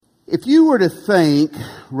If you were to think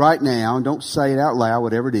right now, and don't say it out loud,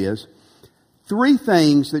 whatever it is, 3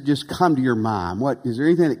 things that just come to your mind. Is there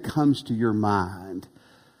anything that comes to your mind?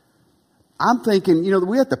 I'm thinking,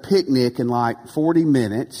 we're at the picnic in like 40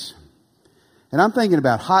 minutes. And I'm thinking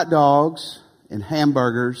about hot dogs and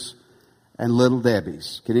hamburgers and Little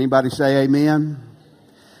Debbie's. Can anybody say amen?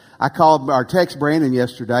 I called or text Brandon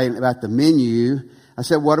yesterday about the menu. I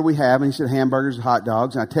said, what are we having? He said, hamburgers and hot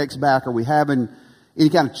dogs. And I text back, are we having any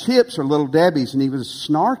kind of chips or Little Debbie's? And he was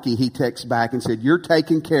snarky. He texted back and said, you're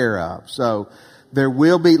taken care of. So there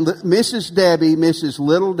will be, Mrs.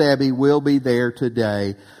 Little Debbie will be there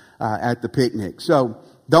today at the picnic. So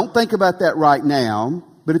don't think about that right now.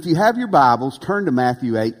 But if you have your Bibles, turn to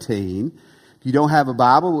Matthew 18. If you don't have a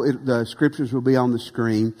Bible, the scriptures will be on the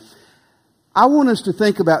screen. I want us to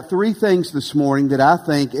think about 3 things this morning that I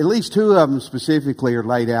think, at least 2 of them specifically, are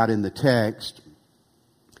laid out in the text.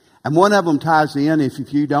 And one of them ties in,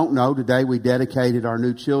 if you don't know, today we dedicated our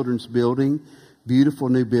new children's building. Beautiful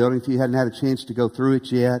new building. If you hadn't had a chance to go through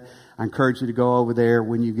it yet, I encourage you to go over there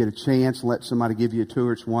when you get a chance and let somebody give you a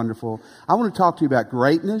tour. It's wonderful. I want to talk to you about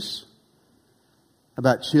greatness,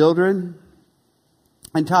 about children,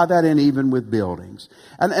 and tie that in even with buildings.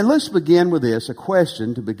 And let's begin with this, a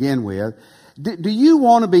question to begin with. Do you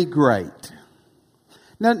want to be great?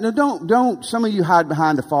 Now don't, some of you hide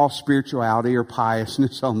behind a false spirituality or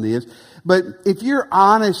piousness on this, but if you're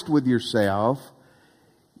honest with yourself,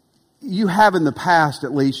 you have in the past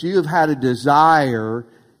at least, you have had a desire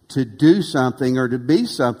to do something or to be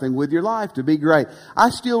something with your life, to be great. I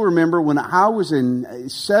still remember when I was in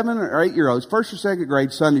 7 or 8 year olds, 1st or 2nd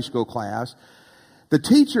grade Sunday school class, the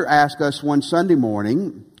teacher asked us one Sunday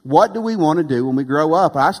morning, what do we want to do when we grow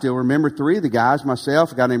up? I still remember 3 of the guys,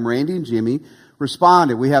 myself, a guy named Randy and Jimmy,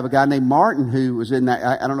 responded. We have a guy named Martin who was in that,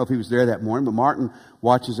 I don't know if he was there that morning, but Martin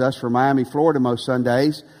watches us from Miami, Florida most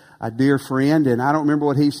Sundays, a dear friend, and I don't remember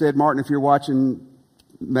what he said. Martin, if you're watching,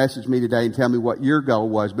 message me today and tell me what your goal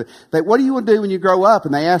was. But what do you want to do when you grow up?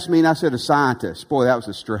 And they asked me, and I said, a scientist. Boy, that was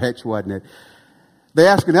a stretch, wasn't it? They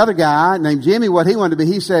asked another guy named Jimmy what he wanted to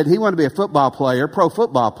be. He said he wanted to be a football player, pro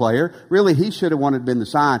football player. Really, he should have wanted to be the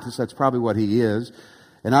scientist. That's probably what he is.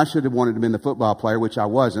 And I should have wanted to be the football player, which I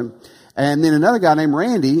wasn't. And then another guy named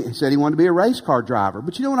Randy said he wanted to be a race car driver.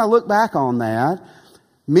 But when I look back on that,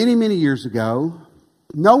 many, many years ago,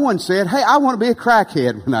 no one said, hey, I want to be a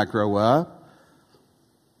crackhead when I grow up.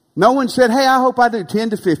 No one said, hey, I hope I do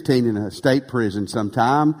 10 to 15 in a state prison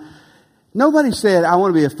sometime. Nobody said, I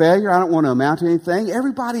want to be a failure. I don't want to amount to anything.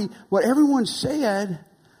 What everyone said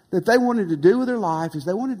that they wanted to do with their life is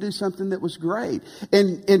they wanted to do something that was great.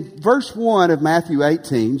 And in verse 1 of Matthew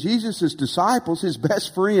 18, Jesus' disciples, his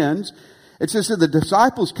best friends, it says that the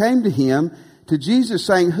disciples came to him, to Jesus,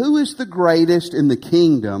 saying, who is the greatest in the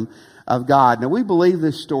kingdom of God? Now, we believe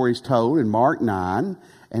this story is told in Mark 9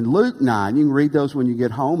 and Luke 9. You can read those when you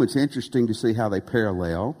get home. It's interesting to see how they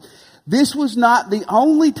parallel. This was not the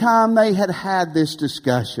only time they had this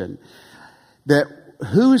discussion. That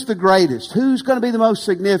who is the greatest? Who's going to be the most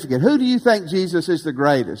significant? Who do you think Jesus is the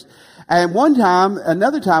greatest? And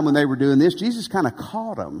another time when they were doing this, Jesus kind of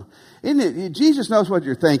caught them. Jesus knows what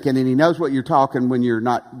you're thinking, and he knows what you're talking when you're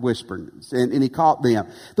not whispering. And he caught them.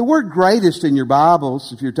 The word greatest in your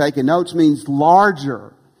Bibles, if you're taking notes, means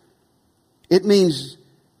larger. It means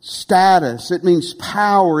status. It means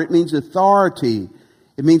power. It means authority.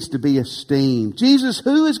 It means to be esteemed. Jesus,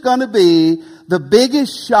 who is going to be the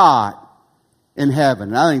biggest shot in heaven?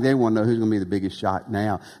 And I think they want to know who's going to be the biggest shot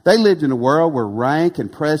now. They lived in a world where rank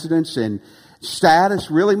and precedence and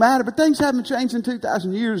status really matter, but things haven't changed in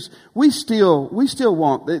 2,000 years. We still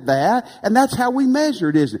want that, and that's how we measure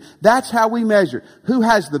it, isn't it? That's how we measure. Who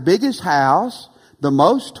has the biggest house, the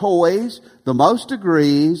most toys, the most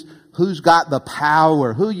degrees, who's got the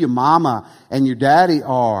power, who your mama and your daddy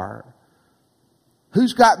are.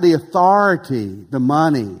 Who's got the authority, the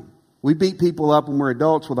money? We beat people up when we're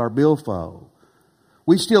adults with our billfold.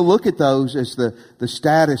 We still look at those as the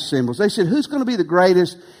status symbols. They said, who's going to be the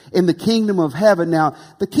greatest in the kingdom of heaven? Now,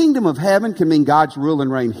 the kingdom of heaven can mean God's rule and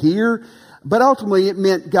reign here, but ultimately it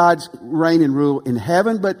meant God's reign and rule in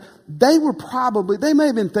heaven. But they may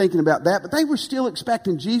have been thinking about that, but they were still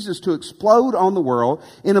expecting Jesus to explode on the world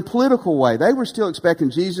in a political way. They were still expecting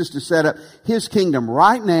Jesus to set up his kingdom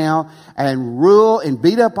right now and rule and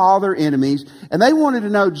beat up all their enemies. And they wanted to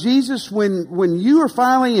know, Jesus, when you are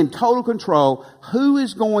finally in total control,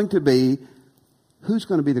 who's going to be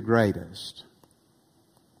the greatest?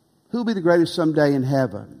 Who will be the greatest someday in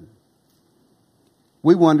heaven?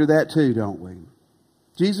 We wonder that too, don't we?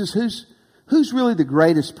 Jesus, who's really the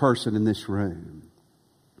greatest person in this room?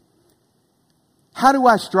 How do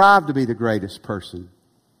I strive to be the greatest person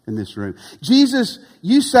in this room. Jesus,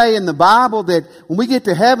 you say in the Bible that when we get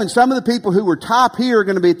to heaven, some of the people who were top here are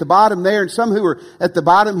going to be at the bottom there, and some who are at the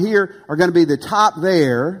bottom here are going to be the top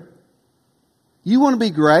there. You want to be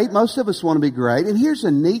great. Most of us want to be great. And here's a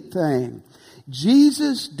neat thing.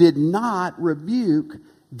 Jesus did not rebuke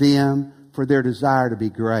them for their desire to be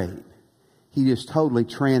great. He just totally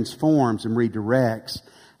transforms and redirects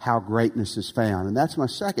how greatness is found. And that's my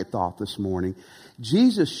second thought this morning.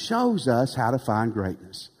 Jesus shows us how to find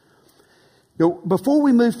greatness. Now, before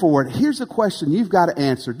we move forward, here's a question you've got to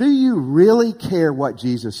answer. Do you really care what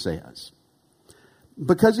Jesus says?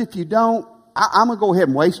 Because if you don't, I'm going to go ahead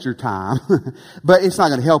and waste your time, but it's not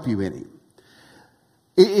going to help you any.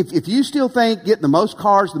 If you still think getting the most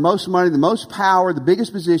cars, the most money, the most power, the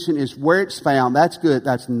biggest position is where it's found, that's good.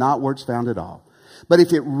 That's not where it's found at all. But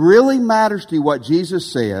if it really matters to you what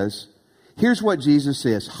Jesus says, here's what Jesus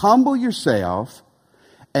says. Humble yourself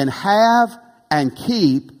and have and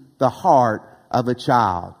keep the heart of a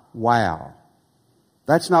child. Wow.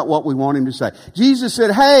 That's not what we want him to say. Jesus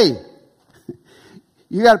said, hey,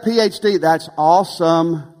 you got a PhD. That's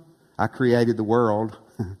awesome. I created the world.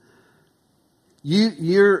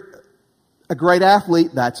 You're a great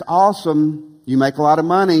athlete. That's awesome. You make a lot of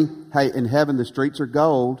money. Hey, in heaven, the streets are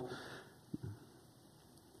gold.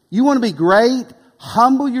 You want to be great?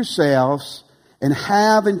 Humble yourselves and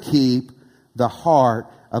have and keep the heart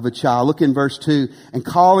of a child. Look in verse 2. And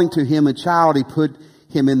calling to him a child, he put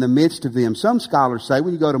him in the midst of them. Some scholars say,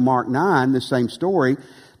 when you go to Mark 9, the same story,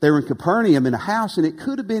 they were in Capernaum in a house, and it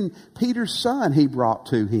could have been Peter's son he brought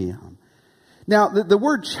to him. Now, the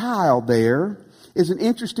word child there is an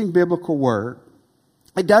interesting biblical word.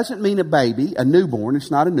 It doesn't mean a baby, a newborn.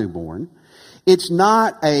 It's not a newborn. It's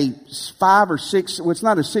not a 5 or 6, well, it's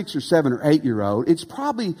not a 6 or 7 or 8-year-old. It's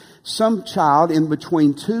probably some child in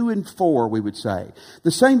between 2 and 4, we would say.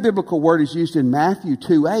 The same biblical word is used in Matthew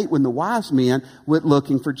 2:8 when the wise men went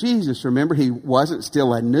looking for Jesus. Remember, he wasn't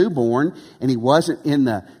still a newborn and he wasn't in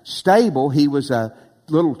the stable. He was a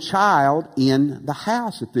little child in the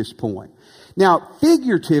house at this point. Now,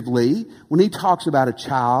 figuratively, when he talks about a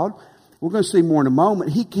child, we're going to see more in a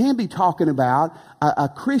moment, he can be talking about a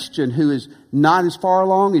Christian who is not as far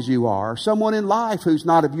along as you are, someone in life who's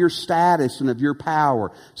not of your status and of your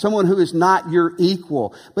power, someone who is not your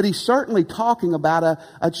equal. But he's certainly talking about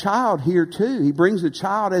a child here too. He brings a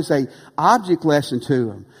child as a object lesson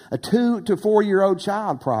to him, a 2 to 4-year-old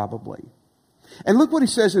child probably. And look what he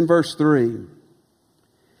says in verse 3.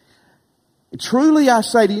 Truly I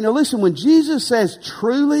say to you, listen, when Jesus says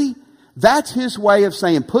truly, that's his way of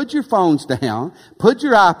saying, put your phones down, put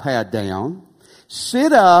your iPad down,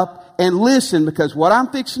 sit up and listen, because what I'm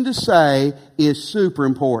fixing to say is super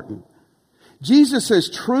important. Jesus says,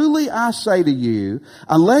 truly I say to you,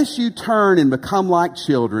 unless you turn and become like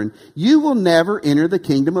children, you will never enter the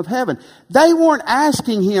kingdom of heaven. They weren't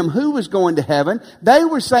asking him who was going to heaven. They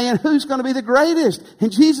were saying who's going to be the greatest.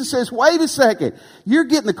 And Jesus says, wait a second. You're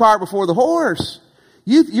getting the cart before the horse.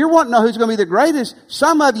 You're wanting to know who's going to be the greatest.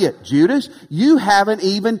 Some of you, Judas, you haven't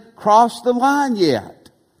even crossed the line yet.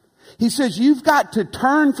 He says you've got to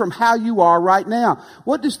turn from how you are right now.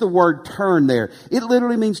 What does the word turn there? It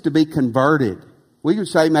literally means to be converted. We could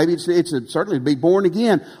say maybe it's certainly to be born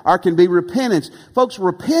again, or it can be repentance. Folks,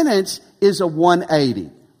 repentance is a 180.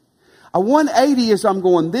 A 180 is I'm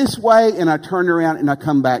going this way and I turn around and I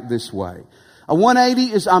come back this way. A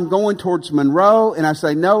 180 is I'm going towards Monroe and I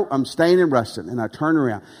say, no, I'm staying in Ruston, and I turn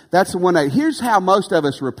around. That's the 180. Here's how most of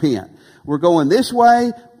us repent. We're going this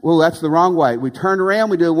way. Well, that's the wrong way. We turn around,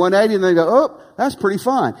 we do a 180, and then go, oh, that's pretty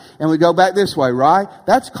fun. And we go back this way, right?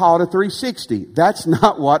 That's called a 360. That's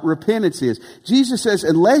not what repentance is. Jesus says,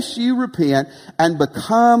 unless you repent and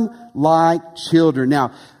become like children.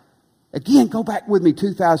 Now, again, go back with me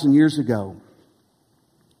 2,000 years ago.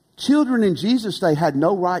 Children in Jesus' day had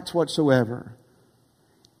no rights whatsoever.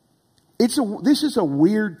 This is a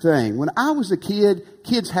weird thing. When I was a kid,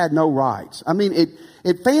 kids had no rights. I mean,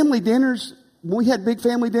 at family dinners, when we had big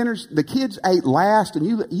family dinners, the kids ate last and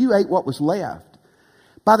you ate what was left.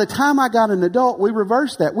 By the time I got an adult, we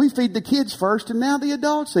reversed that. We feed the kids first and now the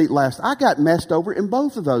adults eat last. I got messed over in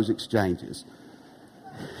both of those exchanges.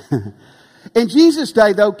 In Jesus'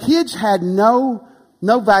 day, though, kids had no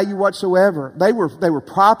value whatsoever. They were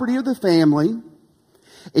property of the family.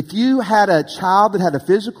 If you had a child that had a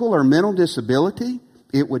physical or mental disability,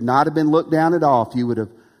 it would not have been looked down at all if you would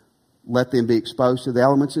have let them be exposed to the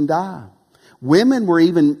elements and die. Women were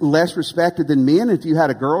even less respected than men. If you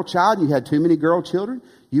had a girl child and you had too many girl children,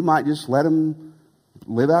 you might just let them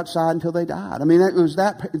live outside until they died. I mean, it was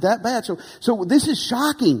that bad. So this is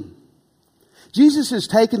shocking. Jesus has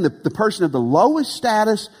taken the person of the lowest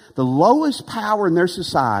status, the lowest power in their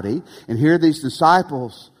society, and here are these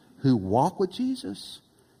disciples who walk with Jesus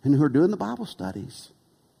and who are doing the Bible studies.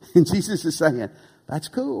 And Jesus is saying, that's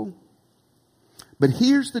cool. But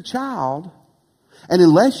here's the child, and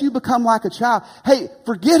unless you become like a child, hey,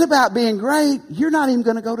 forget about being great, you're not even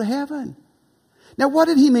going to go to heaven. Now, what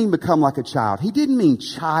did he mean become like a child? He didn't mean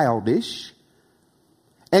childish.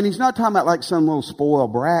 And he's not talking about like some little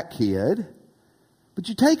spoiled brat kid. But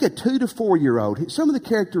you take a 2 to 4 year old, some of the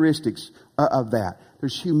characteristics of that.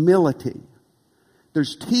 There's humility.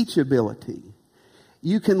 There's teachability.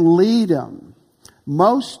 You can lead them.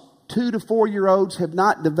 Most 2 to 4 year olds have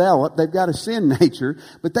not developed, they've got a sin nature,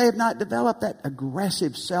 but they have not developed that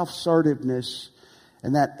aggressive self-assertiveness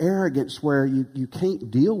and that arrogance where you can't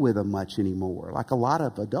deal with them much anymore, like a lot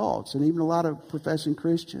of adults and even a lot of professing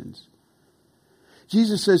Christians.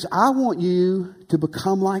 Jesus says, I want you to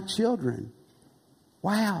become like children.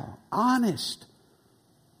 Wow, honest.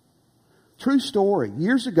 True story.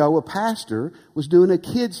 Years ago, a pastor was doing a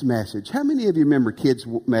kids message. How many of you remember kids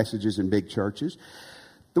messages in big churches?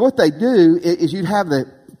 What they do is you'd have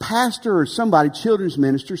the pastor or somebody, children's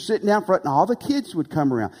minister, sitting down front, and all the kids would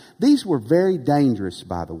come around. These were very dangerous,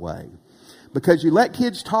 by the way, because you let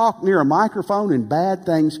kids talk near a microphone and bad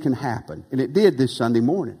things can happen. And it did this Sunday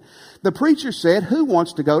morning. The preacher said, who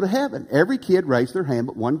wants to go to heaven? Every kid raised their hand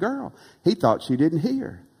but one girl. He thought she didn't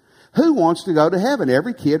hear. Who wants to go to heaven?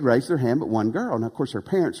 Every kid raised their hand but one girl. Now, of course, her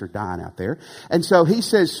parents are dying out there. And so he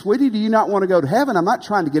says, sweetie, do you not want to go to heaven? I'm not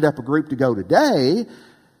trying to get up a group to go today,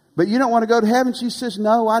 but you don't want to go to heaven? She says,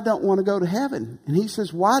 no, I don't want to go to heaven. And he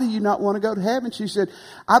says, why do you not want to go to heaven? She said,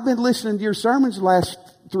 I've been listening to your sermons the last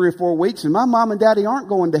 3 or 4 weeks, and my mom and daddy aren't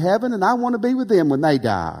going to heaven, and I want to be with them when they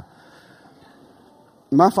die.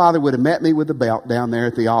 My father would have met me with a belt down there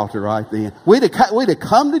at the altar right then. We'd have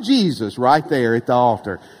come to Jesus right there at the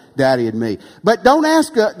altar, Daddy and me. But don't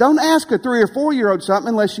ask a 3 or 4 year old something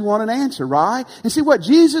unless you want an answer, right? And see what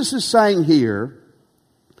Jesus is saying here.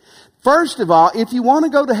 First of all, if you want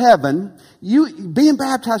to go to heaven, being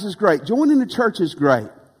baptized is great. Joining the church is great.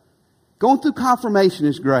 Going through confirmation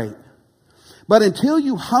is great. But until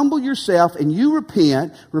you humble yourself and you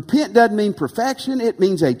repent doesn't mean perfection, it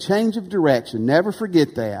means a change of direction. Never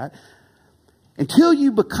forget that. Until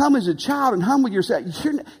you become as a child and humble yourself,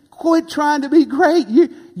 quit trying to be great.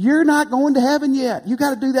 You're not going to heaven yet. You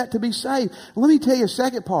got to do that to be saved. Let me tell you a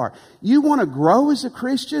second part. You want to grow as a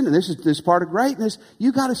Christian, and this is this part of greatness,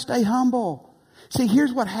 you got to stay humble. See,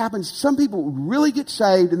 here's what happens. Some people really get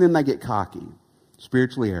saved and then they get cocky,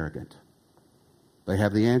 spiritually arrogant. They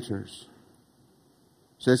have the answers.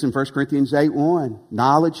 It says in 1 Corinthians 8:1,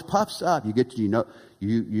 knowledge puffs up.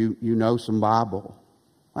 You know some Bible.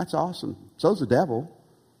 That's awesome. So's the devil.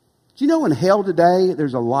 Do you know in hell today,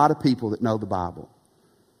 there's a lot of people that know the Bible.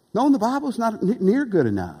 Knowing the Bible is not near good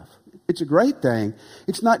enough. It's a great thing.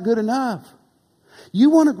 It's not good enough.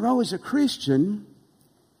 You want to grow as a Christian,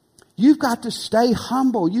 you've got to stay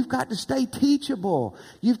humble. You've got to stay teachable.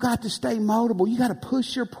 You've got to stay moldable. You've got to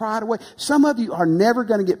push your pride away. Some of you are never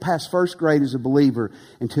going to get past first grade as a believer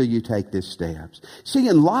until you take these steps. See,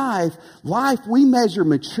 in life, we measure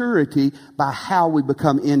maturity by how we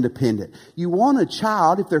become independent. You want a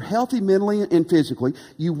child, if they're healthy mentally and physically,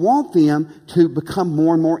 you want them to become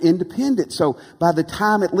more and more independent. So by the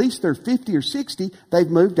time at least they're 50 or 60, they've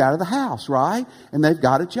moved out of the house, right? And they've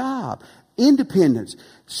got a job. Independence.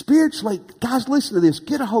 Spiritually, guys, listen to this.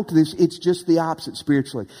 Get a hold of this. It's just the opposite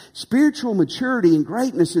spiritually. Spiritual maturity and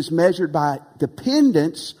greatness is measured by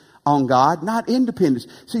dependence on God, not independence.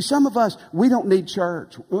 See, some of us, we don't need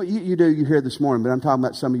church. Well, you do. You hear this morning, but I'm talking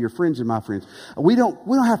about some of your friends and my friends. We don't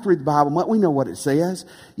have to read the Bible. We know what it says.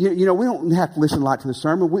 You know, we don't have to listen a lot to the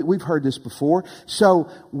sermon. We've heard this before. So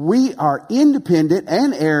we are independent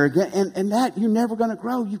and arrogant, and that you're never going to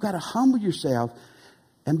grow. You've got to humble yourself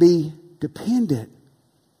and be dependent.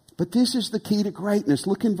 But this is the key to greatness.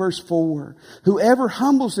 Look in verse 4. Whoever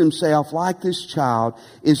humbles himself like this child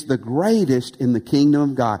is the greatest in the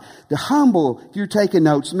kingdom of God. The humble, if you're taking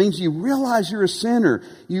notes, means you realize you're a sinner.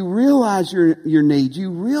 You realize your needs.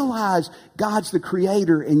 You realize God's the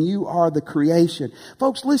creator and you are the creation.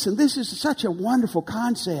 Folks, listen, this is such a wonderful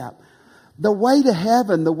concept. The way to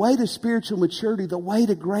heaven, the way to spiritual maturity, the way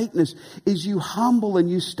to greatness is you humble and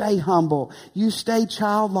you stay humble. You stay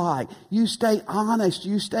childlike. You stay honest.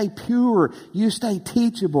 You stay pure. You stay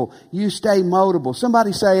teachable. You stay moldable.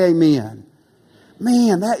 Somebody say amen.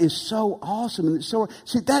 Man, that is so awesome. And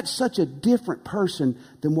see, that's such a different person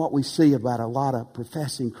than what we see about a lot of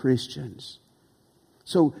professing Christians.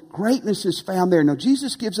 So greatness is found there. Now,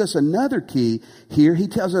 Jesus gives us another key here. He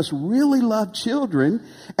tells us really love children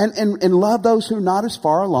and love those who are not as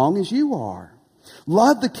far along as you are.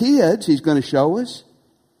 Love the kids, he's going to show us.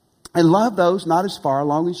 And love those not as far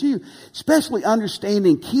along as you. Especially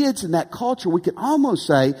understanding kids in that culture, we can almost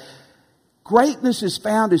say greatness is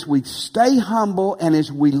found as we stay humble and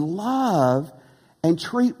as we love and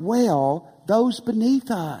treat well those beneath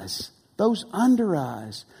us, those under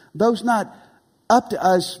us, those not up to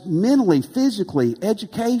us mentally, physically,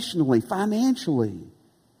 educationally, financially.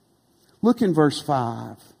 Look in verse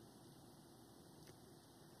 5.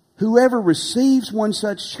 Whoever receives one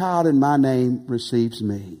such child in my name receives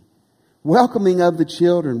me. Welcoming of the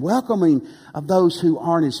children, welcoming of those who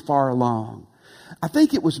aren't as far along. I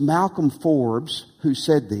think it was Malcolm Forbes who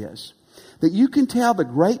said this, that you can tell the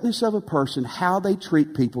greatness of a person how they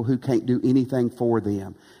treat people who can't do anything for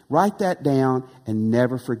them. Write that down and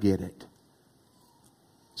never forget it.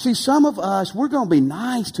 See, some of us, we're going to be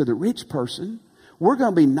nice to the rich person. We're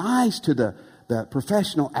going to be nice to the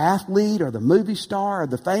professional athlete or the movie star or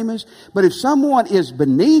the famous. But if someone is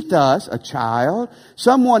beneath us, a child,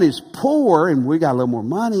 someone is poor and we got a little more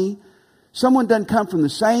money, someone doesn't come from the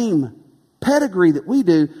same pedigree that we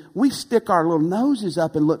do, we stick our little noses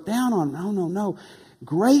up and look down on them. No.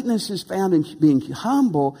 Greatness is found in being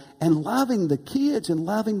humble and loving the kids and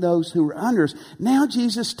loving those who are under us. Now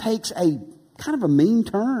Jesus takes a kind of a mean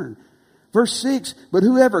turn. Verse 6, but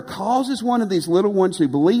whoever causes one of these little ones who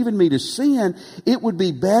believe in me to sin, it would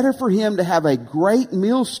be better for him to have a great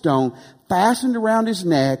millstone fastened around his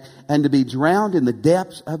neck and to be drowned in the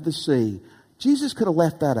depths of the sea. Jesus could have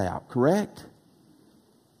left that out, correct?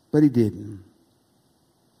 But he didn't.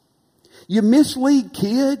 You mislead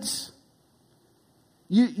kids.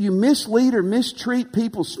 You mislead or mistreat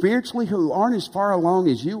people spiritually who aren't as far along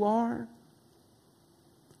as you are.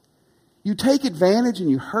 You take advantage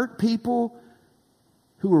and you hurt people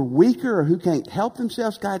who are weaker or who can't help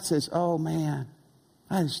themselves. God says, oh man,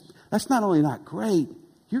 that's not only not great,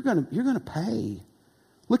 you're gonna pay.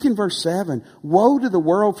 Look in verse 7. Woe to the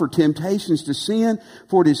world for temptations to sin,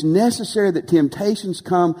 for it is necessary that temptations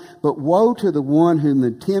come, but woe to the one whom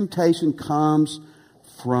the temptation comes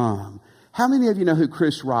from. How many of you know who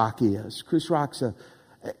Chris Rock is?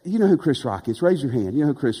 You know who Chris Rock is. Raise your hand. You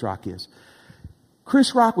know who Chris Rock is.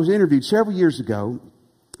 Chris Rock was interviewed several years ago,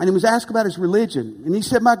 and he was asked about his religion. And he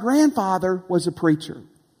said, my grandfather was a preacher.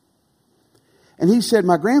 And he said,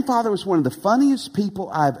 my grandfather was one of the funniest people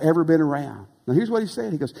I've ever been around. Now, here's what he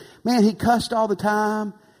said. He goes, man, he cussed all the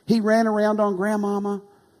time. He ran around on grandmama.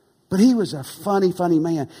 But he was a funny, funny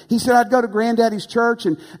man. He said, I'd go to Granddaddy's church,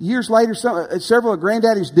 and years later, several of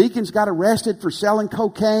Granddaddy's deacons got arrested for selling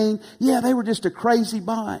cocaine. Yeah, they were just a crazy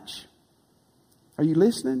bunch. Are you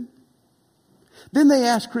listening? Then they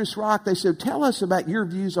asked Chris Rock, they said, tell us about your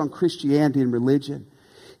views on Christianity and religion.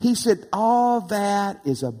 He said, all that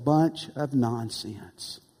is a bunch of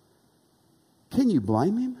nonsense. Can you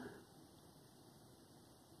blame him?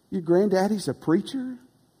 Your granddaddy's a preacher,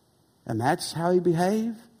 and that's how he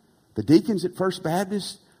behaved. The deacons at First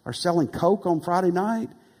Baptist are selling coke on Friday night.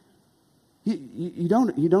 You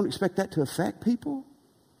don't expect that to affect people?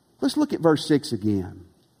 Let's look at verse 6 again.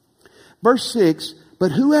 Verse 6,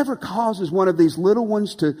 but whoever causes one of these little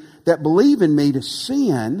ones that believe in me to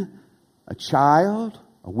sin, a child,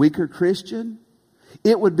 a weaker Christian,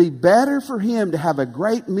 it would be better for him to have a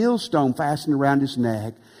great millstone fastened around his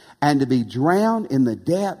neck and to be drowned in the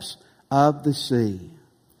depths of the sea.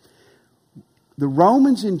 The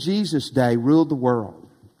Romans in Jesus' day ruled the world.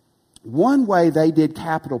 One way they did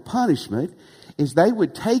capital punishment is they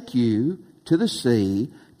would take you to the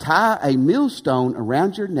sea, tie a millstone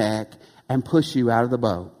around your neck, and push you out of the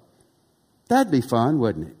boat. That'd be fun,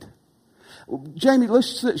 wouldn't it? Jamie,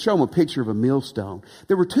 let's show them a picture of a millstone.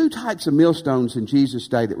 There were two types of millstones in Jesus'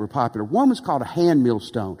 day that were popular. One was called a hand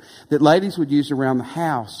millstone that ladies would use around the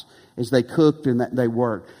house as they cooked and that they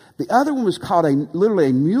worked. The other one was called literally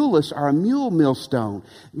a mulus or a mule millstone.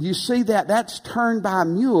 You see that's turned by a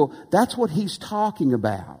mule. That's what he's talking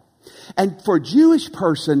about. And for a Jewish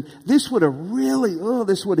person, this would have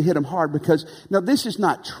hit them hard because, now this is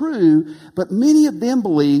not true, but many of them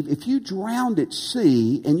believe if you drowned at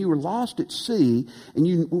sea and you were lost at sea and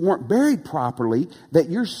you weren't buried properly, that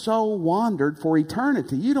your soul wandered for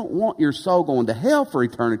eternity. You don't want your soul going to hell for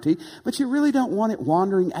eternity, but you really don't want it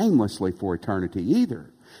wandering aimlessly for eternity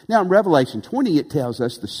either. Now in Revelation 20, it tells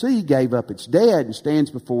us the sea gave up its dead and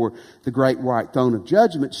stands before the great white throne of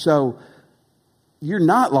judgment. So you're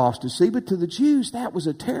not lost at sea, but to the Jews, that was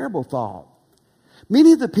a terrible thought.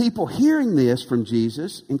 Many of the people hearing this from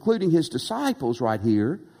Jesus, including his disciples right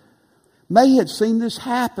here, may have seen this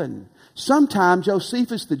happen. Sometimes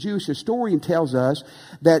Josephus, the Jewish historian, tells us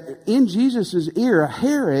that in Jesus' era,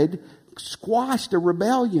 Herod squashed a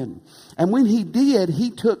rebellion. And when he did,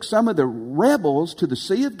 he took some of the rebels to the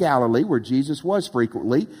Sea of Galilee, where Jesus was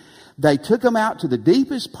frequently. They took them out to the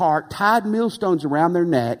deepest part, tied millstones around their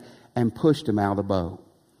neck, and pushed them out of the boat.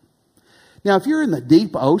 Now, if you're in the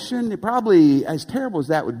deep ocean, it probably, as terrible as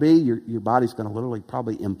that would be, your body's going to literally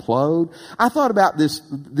probably implode. I thought about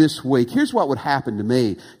this week. Here's what would happen to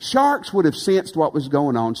me. Sharks would have sensed what was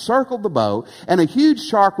going on, circled the boat, and a huge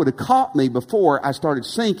shark would have caught me before I started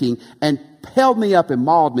sinking and held me up and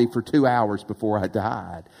mauled me for 2 hours before I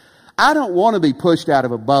died. I don't want to be pushed out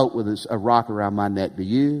of a boat with a rock around my neck, do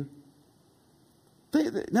you?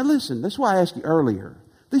 Now listen, that's why I asked you earlier.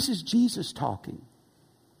 This is Jesus talking.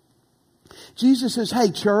 Jesus says, hey,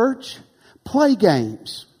 church, play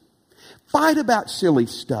games. Fight about silly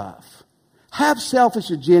stuff. Have selfish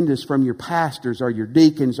agendas from your pastors or your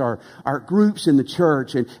deacons or groups in the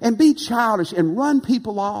church and be childish and run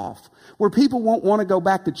people off where people won't want to go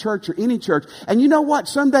back to church or any church. And you know what?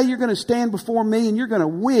 Someday you're going to stand before me and you're going to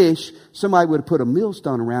wish somebody would have put a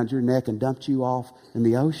millstone around your neck and dumped you off in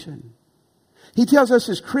the ocean. He tells us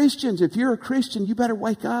as Christians, if you're a Christian, you better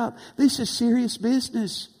wake up. This is serious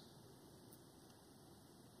business.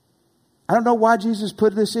 I don't know why Jesus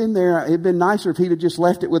put this in there. It'd been nicer if he'd have just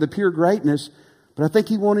left it with a pure greatness. But I think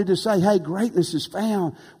he wanted to say, hey, greatness is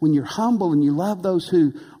found when you're humble and you love those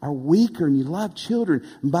who are weaker and you love children.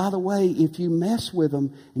 And by the way, if you mess with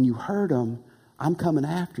them and you hurt them, I'm coming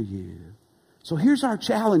after you. So here's our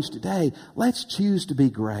challenge today. Let's choose to be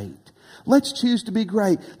great. Let's choose to be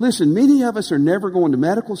great. Listen, many of us are never going to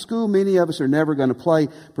medical school. Many of us are never going to play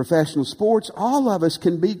professional sports. All of us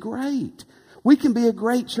can be great. We can be a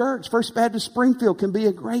great church. First Baptist Springfield can be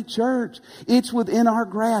a great church. It's within our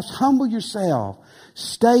grasp. Humble yourself.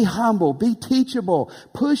 Stay humble. Be teachable.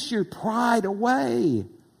 Push your pride away.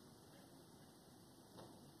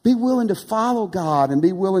 Be willing to follow God and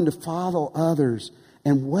be willing to follow others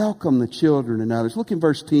and welcome the children and others. Look in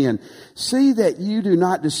verse 10. See that you do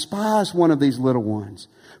not despise one of these little ones.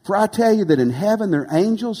 For I tell you that in heaven their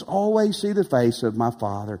angels always see the face of my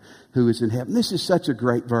Father who is in heaven. This is such a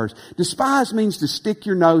great verse. Despise means to stick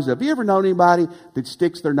your nose up. You ever known anybody that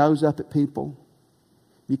sticks their nose up at people?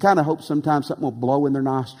 You kind of hope sometimes something will blow in their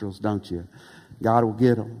nostrils, don't you? God will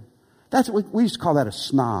get them. That's what we used to call that a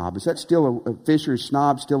snob. Is that still a Fisher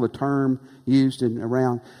snob, still a term used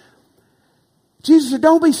around? Jesus said,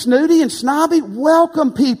 don't be snooty and snobby.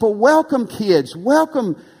 Welcome people. Welcome kids.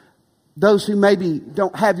 Welcome those who maybe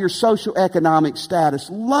don't have your social economic status.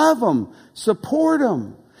 Love them. Support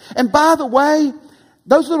them. And by the way,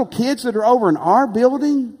 those little kids that are over in our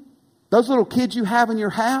building, those little kids you have in your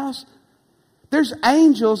house, there's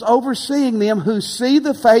angels overseeing them who see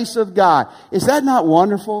the face of God. Is that not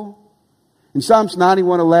wonderful? In Psalms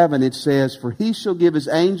 91:11 it says, for he shall give his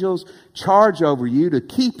angels charge over you to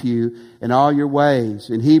keep you in all your ways.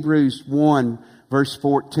 In Hebrews 1 verse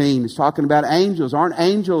 14, it's talking about angels. Aren't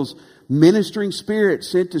angels ministering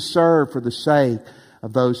spirits sent to serve for the sake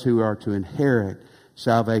of those who are to inherit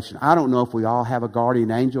salvation? I don't know if we all have a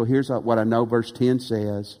guardian angel. Here's what I know verse 10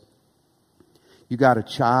 says. You got a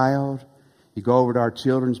child. You go over to our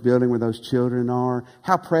children's building where those children are.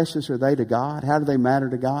 How precious are they to God? How do they matter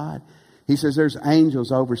to God? He says there's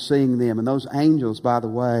angels overseeing them. And those angels, by the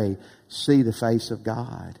way, see the face of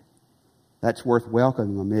God. That's worth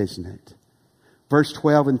welcoming them, isn't it? Verse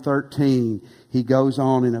 12 and 13, he goes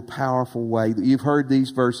on in a powerful way. You've heard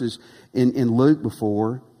these verses in Luke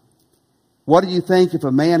before. What do you think if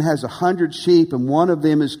a man has 100 sheep and one of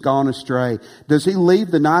them has gone astray? Does he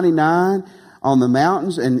leave the 99 on the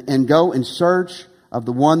mountains and go in search of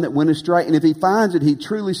the one that went astray? And if he finds it, he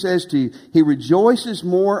truly says to you, he rejoices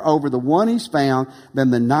more over the one he's found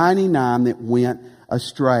than the 99 that went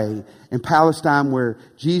astray. In Palestine where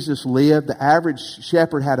Jesus lived, the average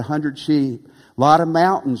shepherd had 100 sheep. A lot of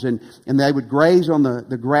mountains, and they would graze on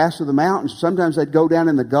the grass of the mountains. Sometimes they'd go down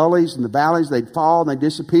in the gullies and the valleys, they'd fall and they'd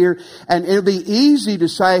disappear. And it'd be easy to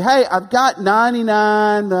say, hey, I've got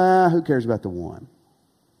 99, who cares about the one?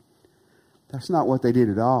 That's not what they did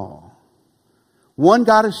at all. One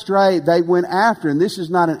got astray, they went after, and this is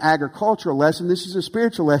not an agricultural lesson, this is a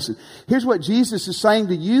spiritual lesson. Here's what Jesus is saying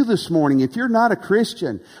to you this morning. If you're not a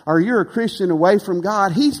Christian, or you're a Christian away from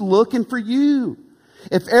God, He's looking for you.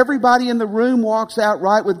 If everybody in the room walks out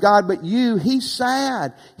right with God but you, He's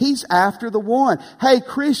sad. He's after the one. Hey,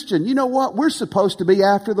 Christian, you know what? We're supposed to be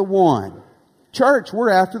after the one. Church, we're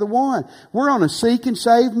after the one. We're on a seek and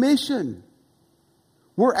save mission.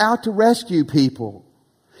 We're out to rescue people.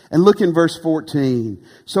 And look in verse 14.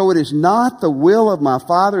 So it is not the will of my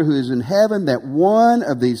Father who is in heaven that one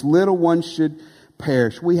of these little ones should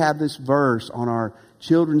perish. We have this verse on our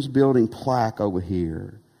children's building plaque over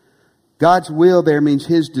here. God's will there means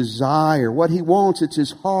His desire. What He wants, it's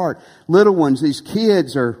His heart. Little ones, these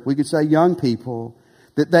kids, or we could say young people,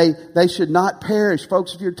 that they should not perish.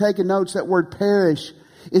 Folks, if you're taking notes, that word perish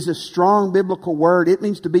is a strong biblical word. It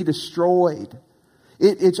means to be destroyed.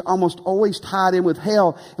 It's almost always tied in with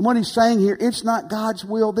hell. And what He's saying here, it's not God's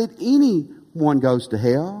will that anyone goes to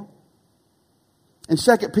hell. In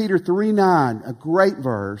 2 Peter 3:9, a great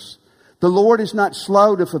verse, the Lord is not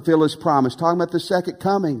slow to fulfill His promise, talking about the second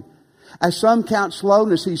coming. As some count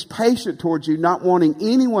slowness, He's patient towards you, not wanting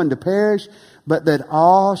anyone to perish, but that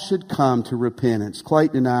all should come to repentance.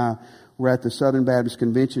 Clayton and I were at the Southern Baptist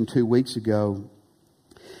Convention 2 weeks ago.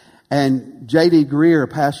 And J.D. Greear, a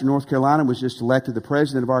pastor in North Carolina, was just elected the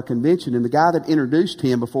president of our convention. And the guy that introduced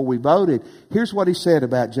him before we voted, here's what he said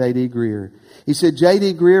about J.D. Greear. He said,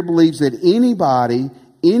 J.D. Greear believes that anybody,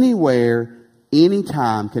 anywhere,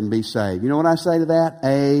 anytime can be saved. You know what I say to that?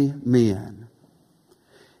 Amen.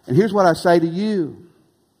 And here's what I say to you.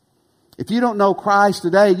 If you don't know Christ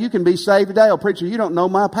today, you can be saved today. Oh, preacher, you don't know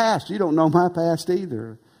my past. You don't know my past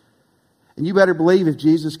either. And you better believe if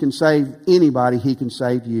Jesus can save anybody, He can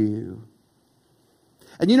save you.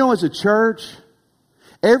 And you know, as a church,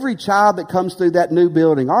 every child that comes through that new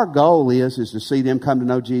building, our goal is to see them come to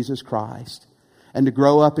know Jesus Christ and to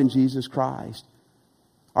grow up in Jesus Christ.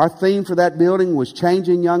 Our theme for that building was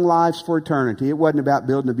changing young lives for eternity. It wasn't about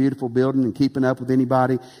building a beautiful building and keeping up with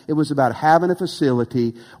anybody. It was about having a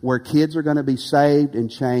facility where kids are going to be saved and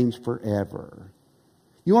changed forever.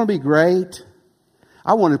 You want to be great?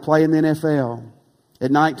 I wanted to play in the NFL.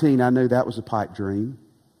 At 19, I knew that was a pipe dream.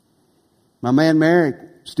 My man Merrick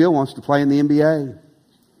still wants to play in the NBA. And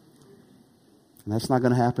that's not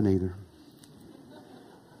going to happen either.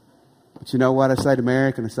 But you know what I say to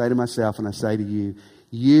Merrick, and I say to myself, and I say to you,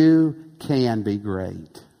 you can be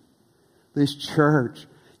great. This church,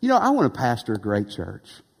 you know, I want to pastor a great church.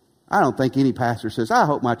 I don't think any pastor says, I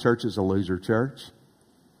hope my church is a loser church.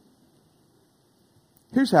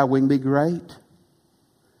 Here's how we can be great.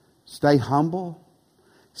 Stay humble,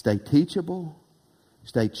 stay teachable,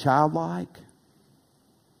 stay childlike,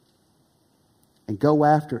 and go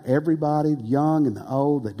after everybody, the young and the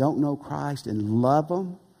old, that don't know Christ, and love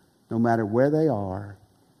them no matter where they are.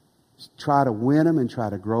 Try to win them and try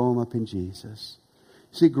to grow them up in Jesus.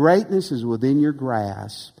 See, greatness is within your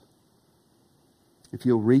grasp if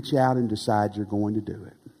you'll reach out and decide you're going to do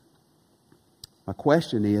it. My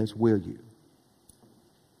question is, will you?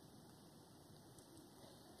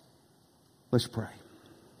 Let's pray.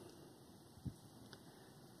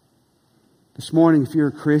 This morning, if you're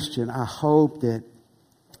a Christian, I hope that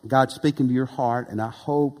God's speaking to your heart, and I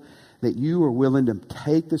hope that you are willing to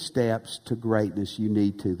take the steps to greatness you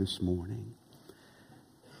need to this morning.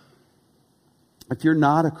 If you're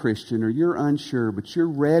not a Christian or you're unsure, but you're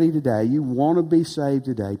ready today, you want to be saved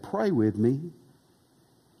today, pray with me.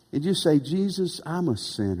 And just say, Jesus, I'm a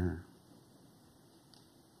sinner.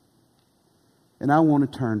 And I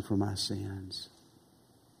want to turn from my sins.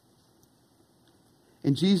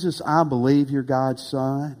 And Jesus, I believe you're God's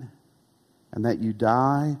Son and that you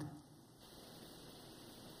died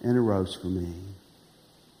and arose for me.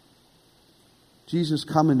 Jesus,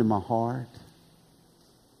 come into my heart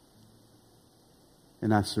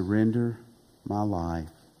and I surrender my life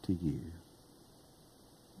to you.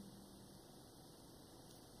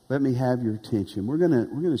 Let me have your attention. We're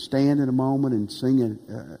gonna stand in a moment and sing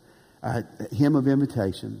a hymn of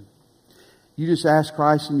invitation. You just ask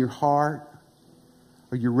Christ in your heart.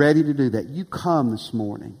 Are you ready to do that? You come this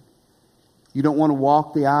morning. You don't want to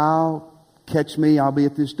walk the aisle. Catch me, I'll be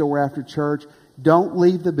at this door after church. Don't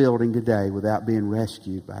leave the building today without being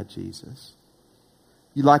rescued by Jesus.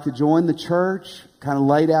 You'd like to join the church, kind of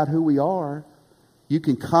laid out who we are. You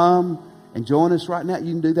can come and join us right now.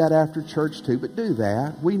 You can do that after church too, but do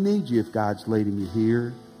that. We need you if God's leading you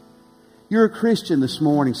here. You're a Christian this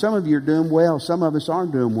morning. Some of you are doing well. Some of us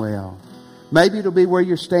aren't doing well. Maybe it'll be where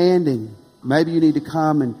you're standing. Maybe you need to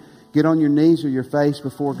come and get on your knees or your face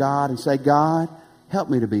before God and say, God, help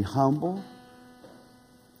me to be humble.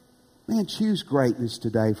 Man, choose greatness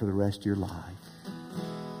today for the rest of your life.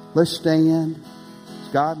 Let's stand as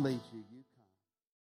God leads you.